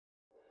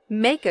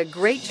Make a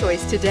great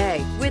choice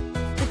today with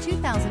the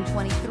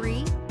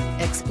 2023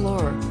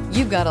 Explorer.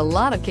 You've got a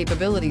lot of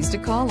capabilities to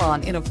call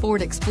on in a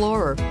Ford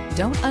Explorer.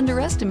 Don't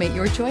underestimate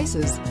your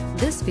choices.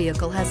 This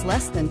vehicle has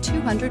less than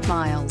 200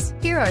 miles.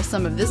 Here are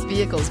some of this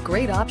vehicle's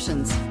great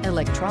options: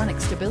 Electronic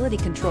stability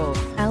control,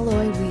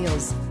 alloy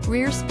wheels,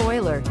 rear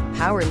spoiler,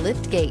 power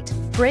lift gate,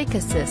 brake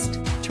assist,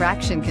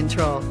 traction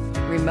control,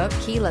 remote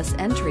keyless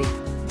entry,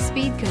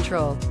 speed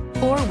control,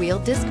 four-wheel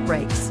disc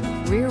brakes,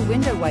 rear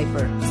window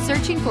wiper.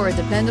 Searching for a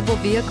dependable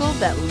vehicle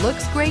that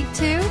looks great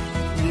too?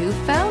 You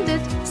found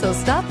it, so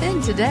stop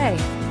in today.